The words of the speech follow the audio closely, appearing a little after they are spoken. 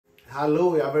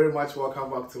Hello, you are very much welcome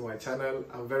back to my channel.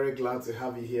 I'm very glad to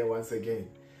have you here once again.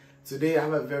 Today I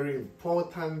have a very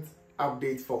important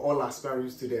update for all aspiring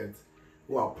students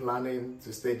who are planning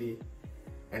to study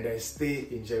and then stay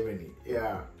in Germany.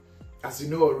 Yeah, as you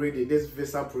know already, this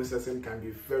visa processing can be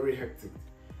very hectic.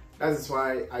 That is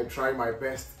why I try my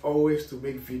best always to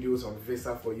make videos on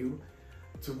visa for you,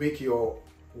 to make your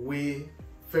way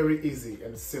very easy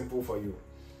and simple for you.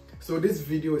 So this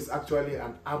video is actually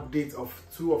an update of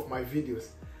two of my videos.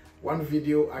 One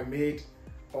video I made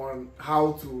on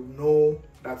how to know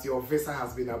that your visa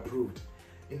has been approved.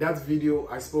 In that video,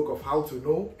 I spoke of how to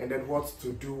know and then what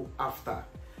to do after.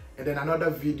 And then another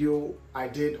video I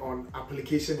did on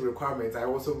application requirements, I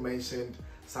also mentioned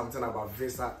something about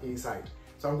visa inside.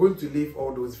 So I'm going to leave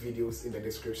all those videos in the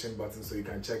description button so you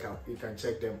can check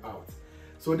them out.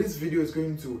 So this video is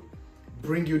going to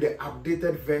bring you the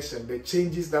updated version, the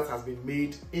changes that has been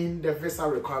made in the visa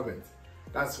requirement.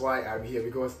 That's why I'm here,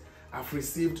 because I've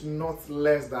received not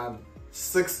less than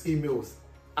 6 emails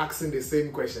asking the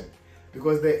same question,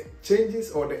 because the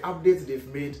changes or the updates they've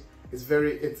made is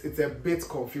it's a bit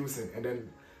confusing, and then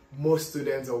most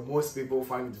students or most people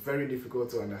find it very difficult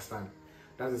to understand.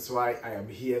 That is why I am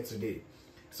here today.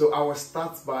 So I will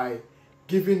start by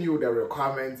giving you the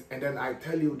requirements, and then I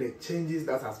tell you the changes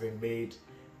that has been made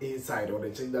inside, or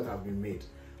the change that have been made.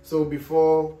 So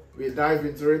before we dive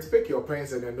into it, pick your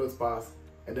pens and your notepads,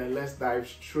 and then let's dive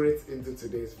straight into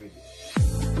today's video.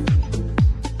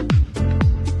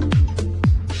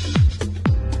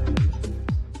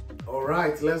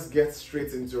 Alright, let's get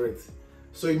straight into it.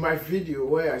 So in my video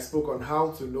where I spoke on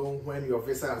how to know when your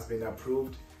visa has been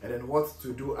approved and then what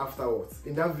to do afterwards,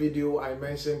 in that video I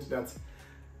mentioned that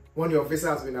when your visa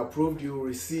has been approved, you will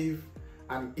receive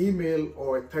an email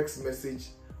or a text message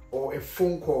or a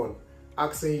phone call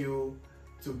asking you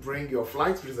to bring your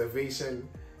flight reservation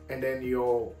and then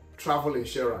your travel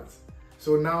insurance.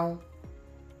 So now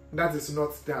that is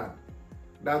not done.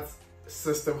 That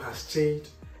system has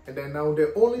changed, and then now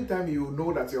the only time you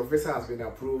know that your visa has been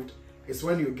approved is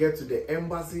when you get to the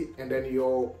embassy and then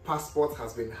your passport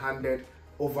has been handed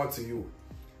over to you.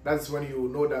 That's when you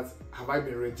know that have I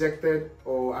been rejected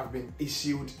or I've been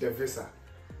issued the visa.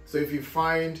 So if you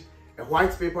find a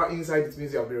white paper inside, it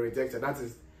means you have been rejected. That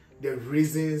is the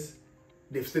reasons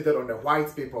they've stated on the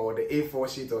white paper or the A4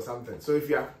 sheet or something. So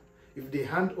if they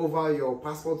hand over your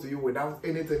passport to you without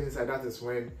anything inside, that is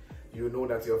when you know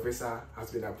that your visa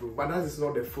has been approved. But that is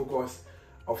not the focus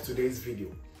of today's video.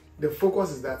 The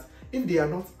focus is that if they are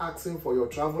not asking for your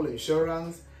travel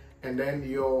insurance and then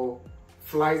your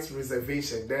flight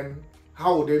reservation, then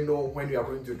how would they know when you are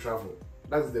going to travel?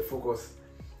 That is the focus.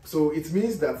 So it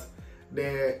means that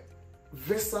the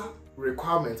visa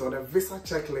requirements or the visa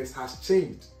checklist has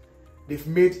changed. They've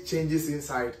made changes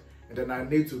inside, and then I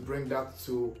need to bring that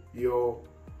to your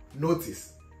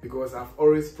notice, because I've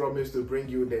always promised to bring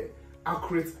you the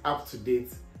accurate,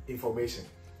 up-to-date information.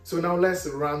 So now let's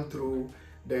run through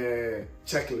the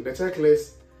checklist. The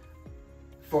checklist,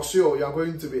 for sure, you are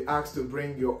going to be asked to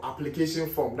bring your application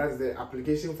form. That's the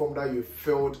application form that you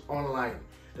filled online.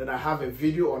 Then I have a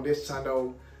video on this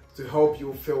channel to help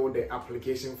you fill the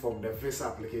application form, the visa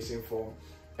application form.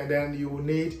 And then you will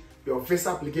need your visa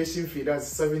application fee, that's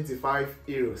 75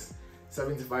 euros.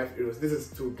 75 euros. This is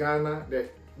to Ghana,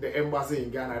 the embassy in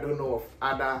Ghana. I don't know of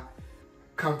other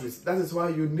countries. That is why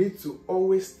you need to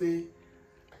always stay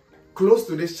close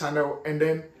to this channel and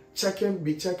then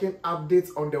be checking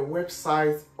updates on the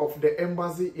website of the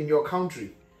embassy in your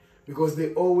country, because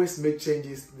they always make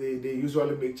changes. They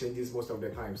usually make changes most of the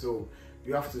time. So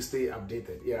you have to stay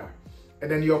updated, yeah. And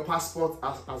then your passport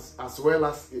as well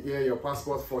as, yeah, your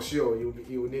passport for sure.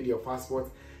 You will need your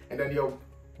passport, and then your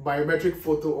biometric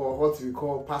photo, or what we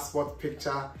call passport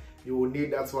picture. You will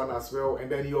need that one as well.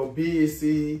 And then your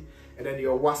BAC, and then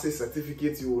your WASI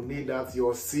certificate. You will need that.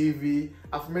 Your CV.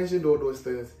 I've mentioned all those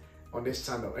things on this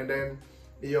channel. And then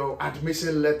your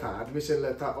admission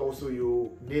letter also,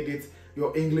 you need it.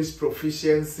 Your English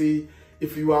proficiency.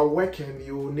 If you are working,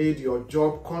 you will need your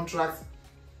job contract,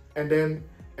 and then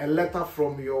a letter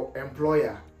from your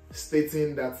employer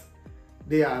stating that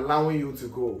they are allowing you to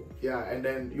go, yeah. And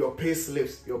then your pay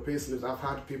slips. I've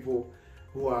had people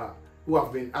who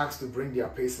have been asked to bring their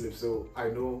pay slips, so I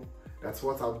know that's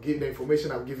what the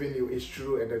information I'm giving you is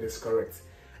true and that is correct.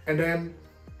 And then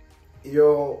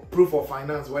your proof of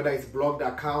finance, whether it's blocked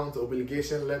account,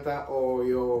 obligation letter, or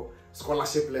your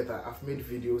scholarship letter. I've made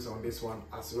videos on this one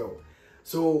as well.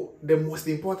 So the most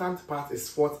important part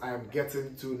is what I am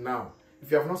getting to now. If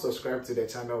you have not subscribed to the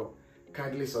channel,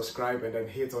 kindly subscribe and then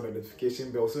hit on the notification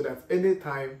bell so that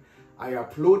anytime I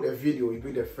upload a video, you'll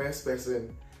be the first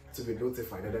person to be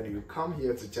notified, and then you come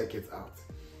here to check it out.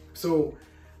 So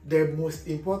the most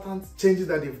important changes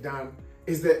that they've done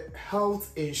is the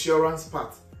health insurance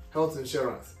part. Health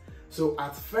insurance. So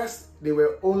at first they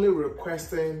were only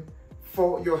requesting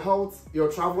for your health,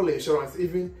 your travel insurance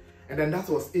even, and then that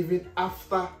was even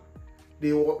after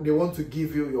they want to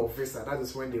give you your visa. That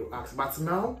is when they will ask. But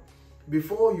now,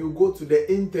 before you go to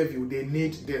the interview, they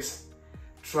need this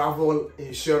travel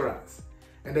insurance.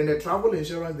 And then the travel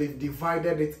insurance, they've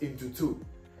divided it into two.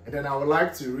 And then I would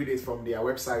like to read it from their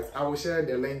website. I will share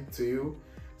the link to you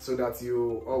so that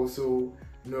you also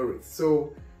know it.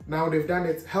 So now they've done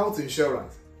it, health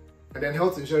insurance. And then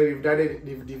health insurance,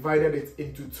 they've divided it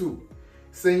into two,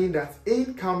 saying that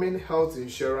incoming health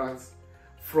insurance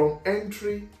from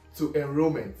entry to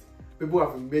enrollment. People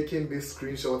have been making this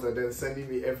screenshot and then sending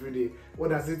me every day. What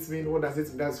does it mean? What does it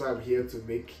mean? That's why I'm here to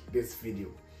make this video.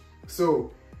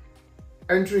 So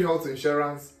entry health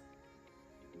insurance,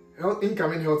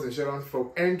 incoming health insurance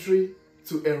from entry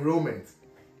to enrollment,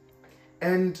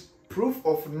 and proof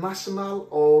of national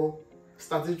or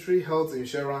statutory health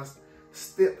insurance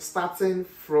starting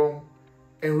from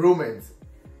enrollment.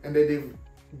 And then they've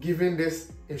given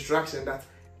this instruction that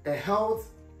a health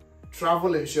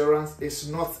travel insurance is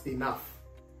not enough.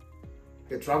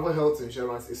 The travel health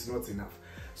insurance is not enough.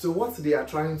 So what they are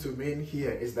trying to mean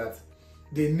here is that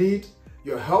they need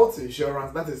your health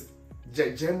insurance, that is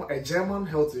a German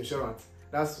health insurance.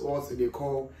 That's what they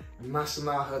call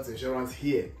national health insurance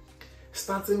here.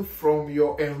 Starting from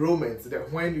your enrollment,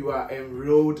 that when you are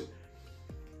enrolled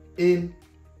in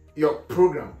your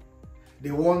program,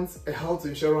 they want a health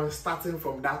insurance starting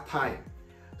from that time.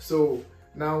 So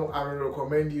now I will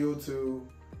recommend you to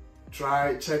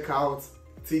check out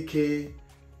TK,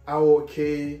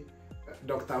 AOK,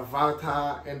 Dr.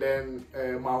 Vata, and then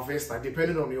Malvesta,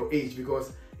 depending on your age,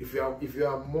 because if you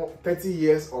are more 30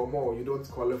 years or more, you don't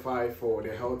qualify for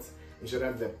the health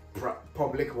insurance, the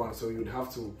public one, so you'd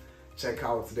have to check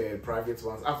out the private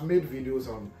ones. I've made videos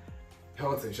on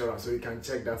health insurance, so you can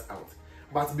check that out.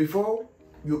 But before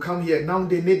you come here, now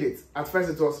they need it. At first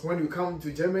it was when you come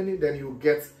to Germany, then you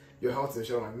get your health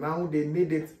insurance. Now they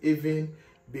need it even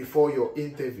before your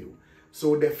interview.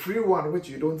 So the free one, which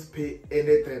you don't pay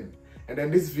anything. And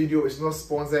then this video is not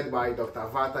sponsored by Dr.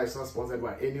 Vata, it's not sponsored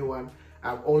by anyone.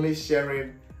 I'm only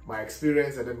sharing my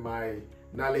experience and then my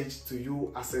knowledge to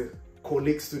you as a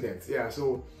colleague student. Yeah,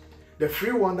 so the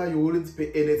free one that you wouldn't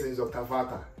pay anything is Dr.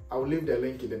 Vata. I will leave the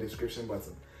link in the description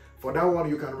button. For that one,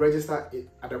 you can register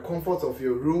at the comfort of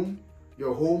your room,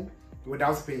 your home,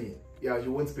 without paying. Yeah,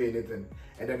 you won't pay anything.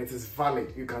 And then it is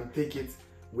valid. You can take it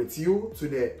with you to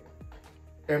the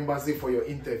embassy for your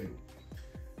interview.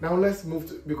 Now let's move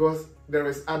to, because there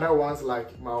is other ones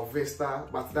like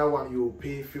Malvesta, but that one you will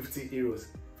pay 50 euros.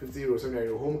 50 euros when you're in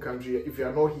your home country. If you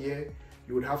are not here,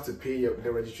 you would have to pay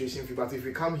the registration fee. But if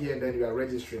you come here and then you are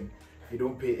registering, you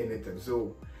don't pay anything.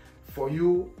 So for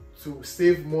you to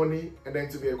save money and then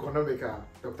to be economical,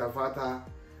 Dr. Vata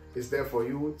is there for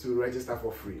you to register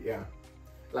for free. Yeah.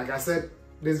 Like I said,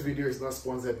 this video is not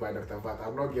sponsored by Dr. Vata.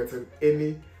 I'm not getting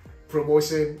any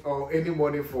promotion or any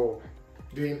money for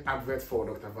doing advert for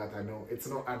Dr. Vata. No, it's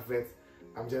not advert.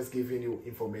 I'm just giving you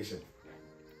information.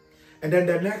 And then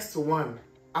the next one,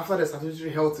 after the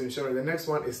statutory health insurance, the next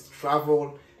one is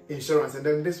travel insurance. And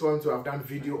then this one too, I've done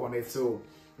video on it. So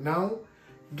now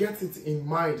get it in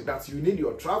mind that you need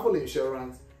your travel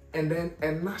insurance and then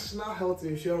a national health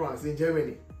insurance in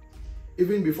Germany.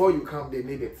 Even before you come, they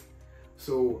need it.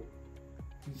 So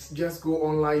just go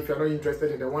online. If you're not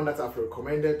interested in the one that I've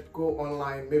recommended, go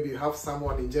online. Maybe you have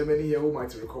someone in Germany here who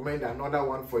might recommend another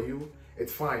one for you.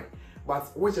 It's fine.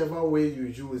 But whichever way you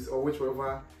use or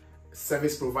whichever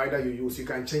service provider you use, you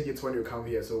can change it when you come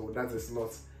here. So that is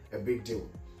not a big deal.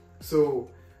 So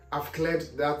I've cleared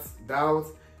that doubt.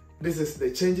 This is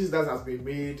the changes that has been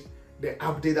made, the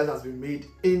update that has been made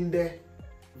in the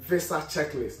visa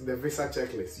checklist. The visa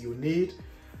checklist, you need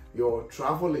your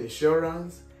travel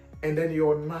insurance and then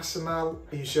your national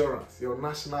insurance, your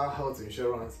national health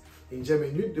insurance in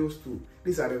Germany. You need those two.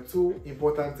 These are the two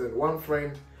important things. One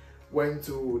friend went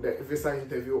to the visa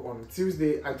interview on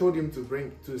Tuesday. I told him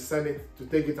to send it, to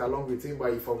take it along with him,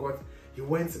 but he forgot. He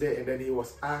went there and then he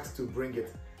was asked to bring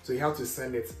it. So he had to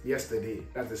send it yesterday,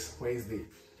 that is Wednesday.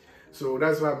 So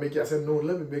that's why I said, no,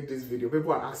 let me make this video.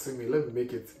 People are asking me, let me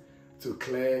make it to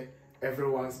clear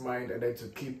everyone's mind and then to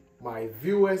keep my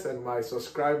viewers and my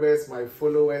subscribers, my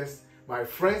followers, my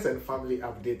friends and family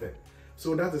updated.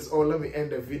 So that is all. Let me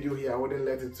end the video here. I wouldn't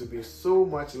let it to be so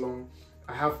much long.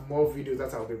 I have more videos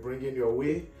that I'll be bringing your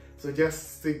way. So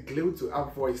just stay glued to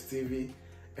UpVoice TV.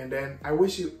 And then I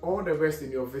wish you all the best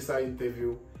in your visa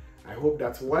interview. I hope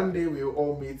that one day we will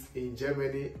all meet in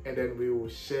Germany and then we will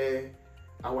share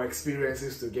our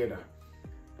experiences together.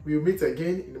 We will meet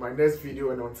again in my next video,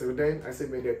 and until then, I say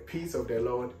may the peace of the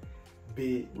Lord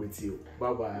be with you.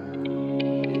 Bye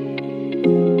bye.